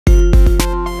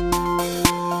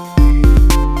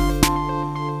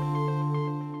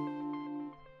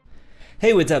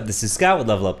Hey, what's up? This is Scott with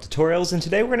Level Up Tutorials, and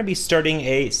today we're going to be starting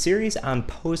a series on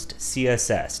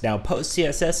PostCSS. Now,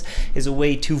 PostCSS is a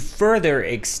way to further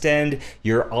extend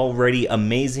your already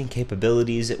amazing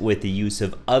capabilities with the use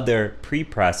of other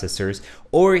preprocessors,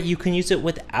 or you can use it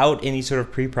without any sort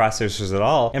of preprocessors at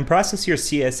all and process your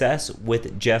CSS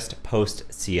with just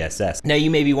PostCSS. Now, you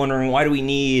may be wondering, why do we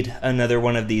need another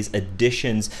one of these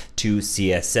additions to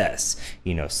CSS?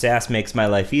 You know, Sass makes my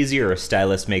life easier, or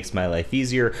Stylus makes my life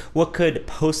easier. What could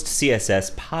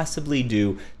PostCSS possibly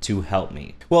do to help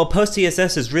me? Well,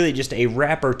 PostCSS is really just a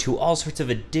wrapper to all sorts of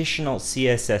additional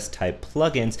CSS type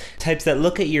plugins, types that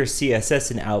look at your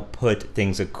CSS and output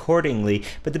things accordingly.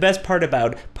 But the best part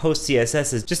about PostCSS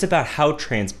is just about how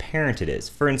transparent it is.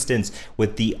 For instance,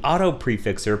 with the auto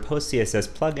prefixer PostCSS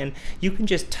plugin, you can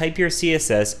just type your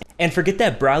CSS and forget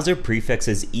that browser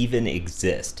prefixes even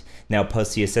exist. Now,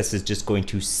 PostCSS is just going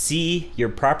to see your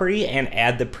property and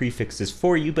add the prefixes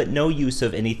for you, but no use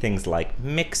of anything like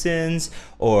mixins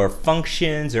or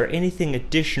functions or anything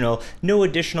additional, no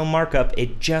additional markup.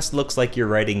 It just looks like you're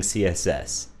writing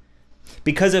CSS.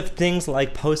 Because of things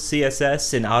like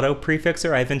PostCSS and auto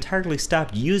prefixer, I've entirely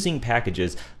stopped using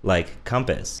packages like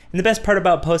Compass. And the best part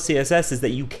about PostCSS is that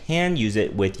you can use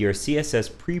it with your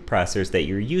CSS preprocessors that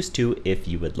you're used to if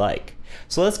you would like.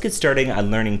 So let's get started on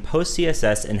learning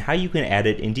PostCSS and how you can add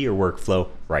it into your workflow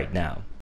right now.